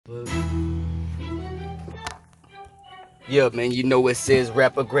Yeah, man, you know it says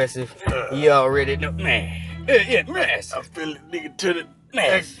rap aggressive. You already know, man. Yeah, man. I feel it, nigga, to the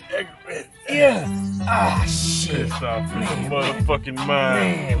man. Yeah. Ah, shit. Pissed off in Man, the motherfucking mind.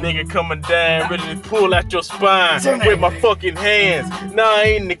 Man. Nigga coming down, ready to pull out your spine with my fucking hands. Nah, I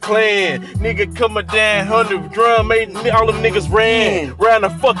ain't in the clan. Nigga coming down, 100 drum, made all them niggas ran round the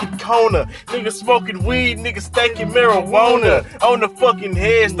fucking corner. Nigga smoking weed, nigga stankin' marijuana on the fucking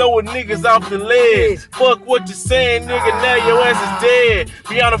heads, throwing niggas off the legs. Fuck what you saying, nigga, now your ass is dead.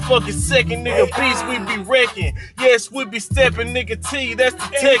 Beyond a fucking second, nigga, beast we be wrecking. Yes, we be stepping, nigga T, that's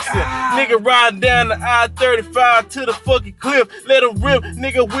the Texan. Nigga riding down the I-35 to the fucking cliff, let him rip,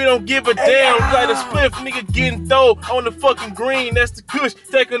 nigga, we don't give a damn. Like a spliff, nigga getting thrown on the fucking green, that's the kush.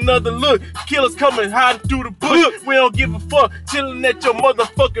 Take another look, killers coming hiding through the bush. We don't give a fuck, chilling at your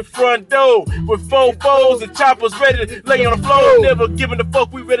motherfucking front door with 4 foes and choppers ready to lay on the floor. Never giving a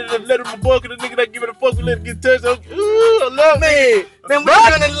fuck, we ready to let him buck. The nigga that giving a fuck, we let him get touched. Ooh, I love man. Man, we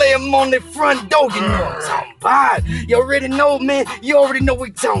gonna lay him on the front door, you know what I'm talking about. You already know, man, you already know what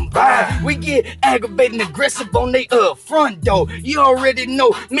we talking about. We get aggravated and aggressive on they front door. You already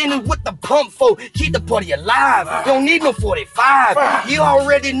know, man, what the pump for, keep the party alive. You don't need no 45. You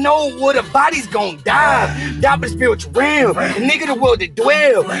already know where the body's gonna die. Die for the spiritual realm, the nigga the world that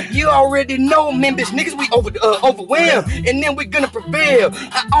dwell. You already know, man, bitch, niggas we overwhelmed, and then we gonna prevail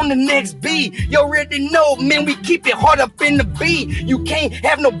on the next beat. You already know, man, we keep it hard up in the beat. You can't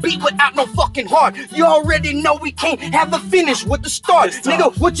have no beat without no fucking heart. You already know we can't have a finish with the start.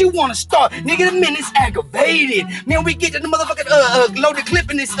 Nigga, what you wanna start? Nigga, the minute's aggravated. Man, we get to the motherfucking loaded clip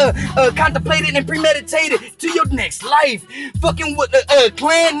and it's contemplated and premeditated to your next life. Fucking with the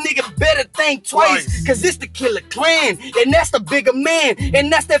clan, nigga, better think twice. Cause this the killer clan, and that's the bigger man.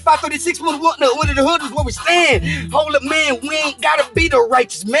 And that's that 536 with the hood is where we stand. Hold up, man, we ain't gotta be the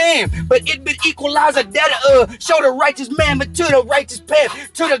righteous man, but it been equalizer that'll show the righteous man, but to the righteous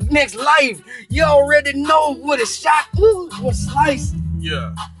path, to the next life. You already know what a shot, what a slice.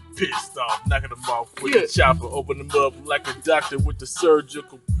 Yeah, pissed off, knocking them off with the chopper, open them up like a doctor with the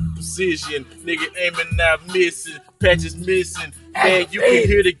surgical precision. Nigga aiming, not missing, patches missing. Man, you can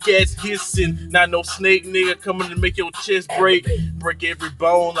hear the gas hissing. Not no snake, nigga, coming to make your chest break. Break every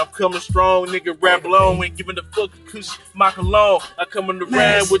bone. I'm coming strong, nigga. Rap long, ain't giving the fuck a cush, my cologne. I coming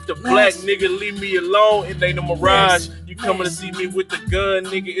around with the black, nigga. Leave me alone. It ain't no mirage. You coming to see me with the gun,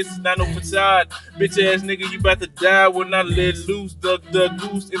 nigga. It's not no facade. Bitch ass nigga, you about to die when I let loose. Duck,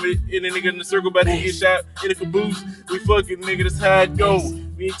 goose. And the nigga in the circle about to get shot in the caboose. We fucking nigga, that's how it go.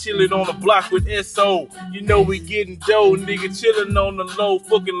 We ain't chillin' on the block with SO. You know we getting dough, nigga, chillin' on the low.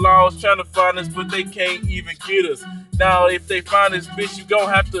 Fucking laws trying to find us, but they can't even get us. Now, if they find us, bitch, you gon'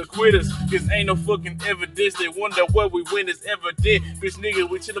 have to acquit us. Cause ain't no fucking evidence. They wonder where we win is evident. Bitch, nigga,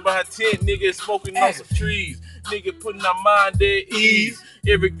 we chillin' behind tent, nigga, smoking on some trees. Nigga, putting our mind at ease.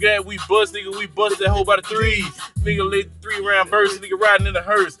 Every guy we bust, nigga, we bust that whole by the threes. Nigga, lit 3-round bursts, nigga, riding in the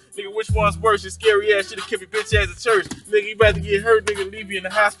hearse. Nigga, which one's worse? Your scary ass should've kept your bitch ass at church. Nigga, you about to get hurt, nigga, leave you in the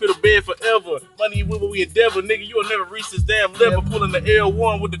hospital bed forever. Money with what we endeavor, nigga, you'll never reach this damn level. Pulling the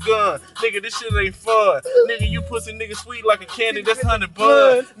L1 with the gun. Nigga, this shit ain't fun. Nigga, you pussy nigga sweet like a candy, that's 100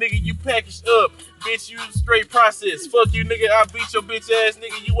 bun. Nigga, you packaged up. Bitch, you straight process. Fuck you, nigga. I beat your bitch ass,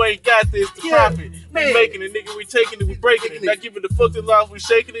 nigga. You ain't got this. The profit. We making it, nigga. We taking it. We breaking it. Not giving the fuck to life. We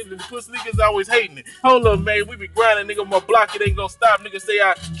shaking it. And the pussy niggas always hating it. Hold up, man. We be grinding, nigga. My block, it ain't gonna stop. Nigga say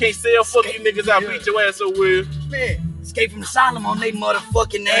I can't sell. Fuck you, niggas. I beat your ass so well. Man, escape from the asylum on they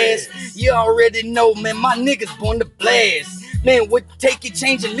motherfucking ass. You already know, man. My niggas born to blast. Man, what take your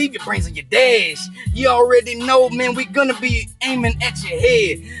change and leave your brains on your dash. You already know, man, we gonna be aiming at your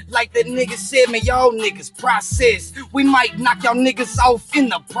head. Like that nigga said, man, y'all niggas process. We might knock y'all niggas off in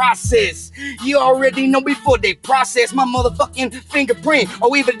the process. You already know before they process my motherfucking fingerprint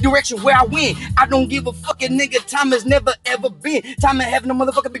or even the direction where I went. I don't give a fucking nigga. Time has never ever been. Time ain't having no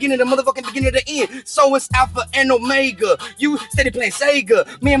motherfucking beginning, the motherfucking beginning of the end. So it's Alpha and Omega. You steady playing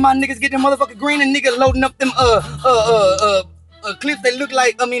Sega. Me and my niggas get them motherfucking green and nigga loading up them clips that look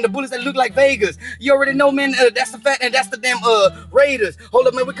like, the bullets that look like Vegas. You already know, man, that's the fact, and that's the damn Raiders. Hold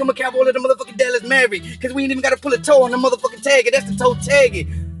up, man, we come a cowboy of the motherfucking Dallas Mavericks, cause we ain't even gotta pull a toe on the motherfucking tag, and that's the toe tag.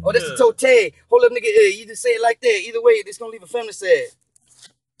 Oh, that's the toe tag. Hold up, nigga, you just say it like that. Either way, it's gonna leave a family sad.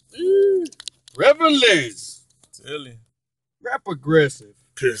 Revelings. Tell you. Rap aggressive.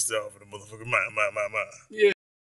 Pissed off in the motherfucking mind. Yeah.